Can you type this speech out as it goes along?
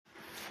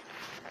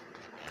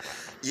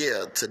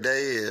Yeah,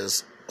 today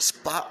is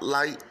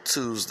Spotlight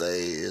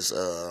Tuesday. Is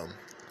a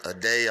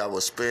day I will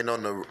spend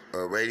on the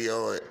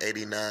radio at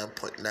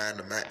 89.9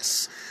 the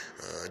max.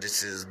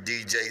 This is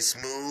DJ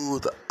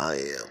Smooth. I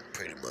am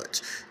pretty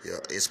much your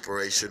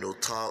inspirational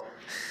talk.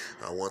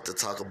 I want to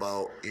talk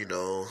about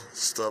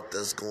stuff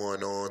that's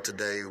going on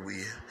today.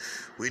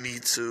 We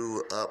need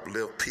to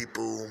uplift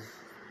people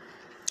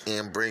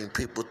and bring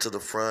people to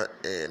the front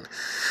and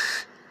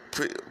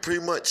pretty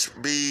much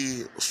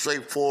be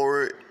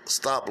straightforward,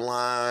 stop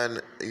lying,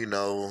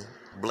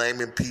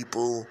 blaming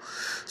people.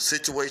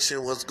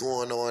 Situation, what's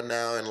going on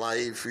now in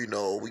life, we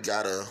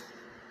gotta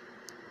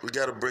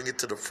bring it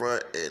to the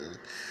front, and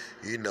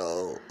we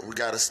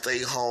gotta stay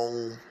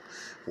home,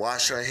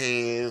 wash our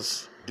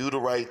hands, do the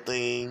right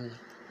thing,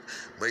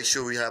 make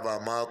sure we have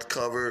our mouth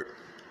covered.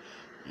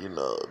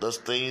 Those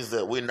things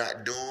that we're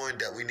not doing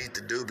that we need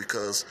to do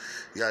because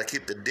you gotta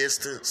keep the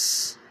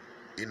distance.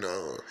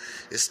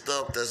 It's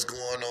stuff that's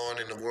going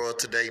on in the world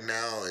today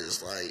now.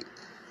 Is like,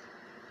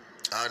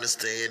 I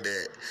understand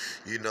that,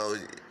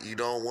 you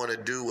don't want to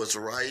do what's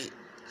right,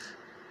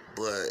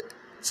 but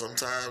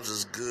sometimes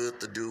it's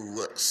good to do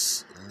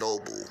what's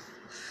noble.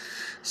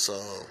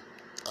 So,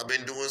 I've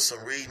been doing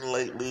some reading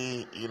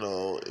lately,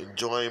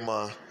 enjoying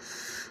my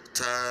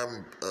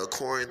time,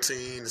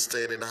 quarantine,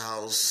 staying in the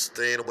house,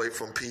 staying away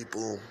from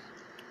people.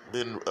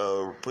 Been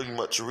pretty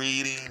much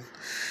reading,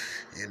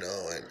 and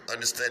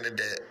understanding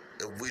that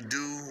if we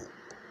do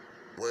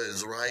what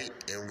is right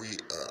and we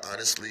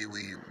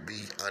we be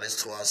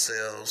honest to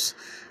ourselves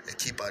and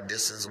keep our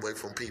distance away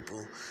from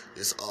people,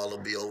 this all will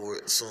be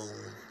over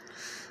soon.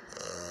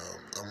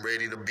 I'm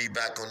ready to be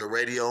back on the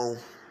radio.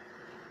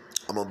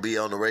 I'm going to be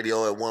on the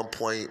radio at one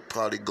point,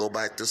 probably go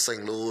back to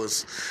St.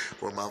 Louis,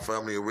 where my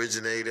family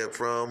originated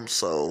from.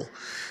 So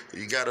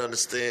you got to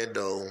understand,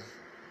 though,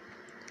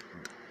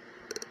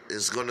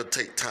 it's going to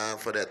take time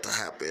for that to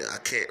happen. I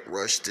can't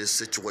rush this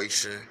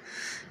situation.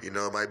 It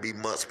might be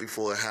months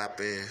before it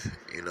happens.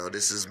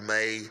 This is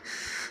May.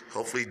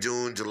 Hopefully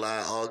June,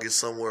 July, August,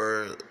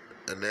 somewhere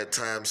in that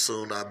time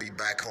soon, I'll be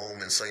back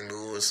home in St.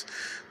 Louis.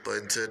 But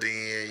until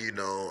then,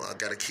 I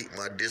got to keep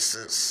my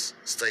distance,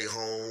 stay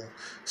home,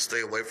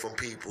 stay away from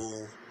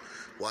people,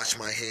 wash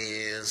my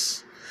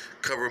hands,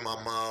 cover my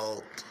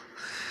mouth,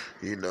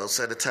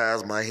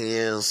 sanitize my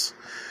hands.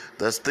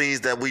 That's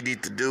things that we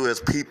need to do as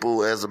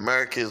people, as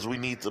Americans. We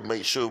need to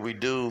make sure we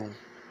do.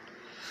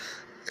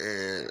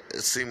 And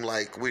it seems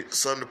like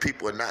some of the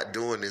people are not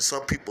doing it.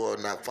 Some people are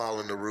not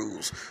following the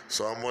rules.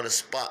 So I'm going to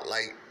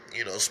spotlight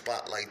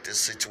this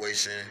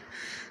situation.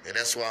 And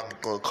that's why I'm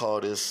going to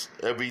call this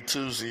every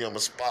Tuesday. I'm going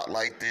to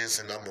spotlight this,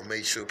 and I'm going to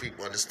make sure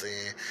people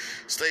understand.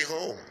 Stay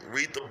home.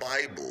 Read the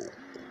Bible.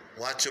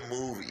 Watch a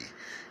movie.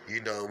 We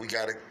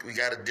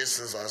gotta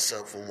distance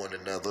ourselves from one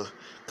another,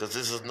 because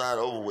this is not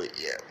over with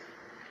yet.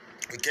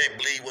 We can't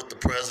believe what the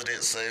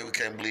president say. We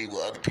can't believe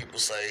what other people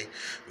say.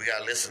 We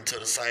gotta listen to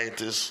the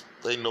scientists.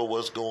 They know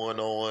what's going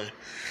on.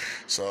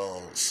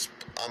 So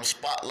I'm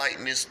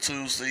spotlighting this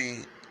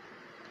Tuesday.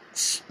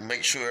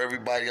 Make sure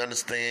everybody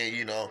understand.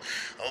 I'm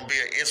gonna be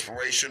an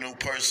inspirational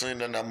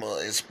person, and I'm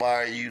gonna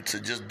inspire you to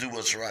just do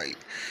what's right.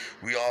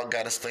 We all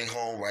gotta stay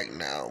home right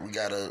now. We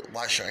gotta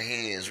wash our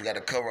hands. We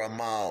gotta cover our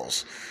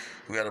mouths.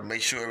 We gotta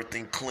make sure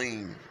everything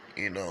clean.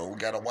 We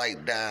gotta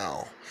wipe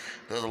down.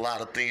 There's a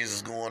lot of things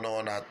that's going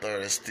on out there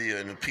that's still,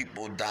 and the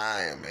people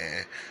dying,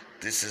 man.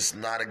 This is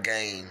not a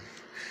game.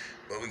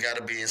 But we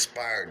gotta be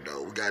inspired,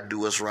 though. We gotta do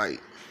what's right.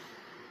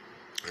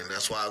 And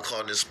that's why I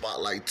call this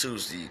Spotlight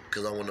Tuesday,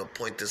 because I want to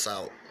point this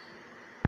out.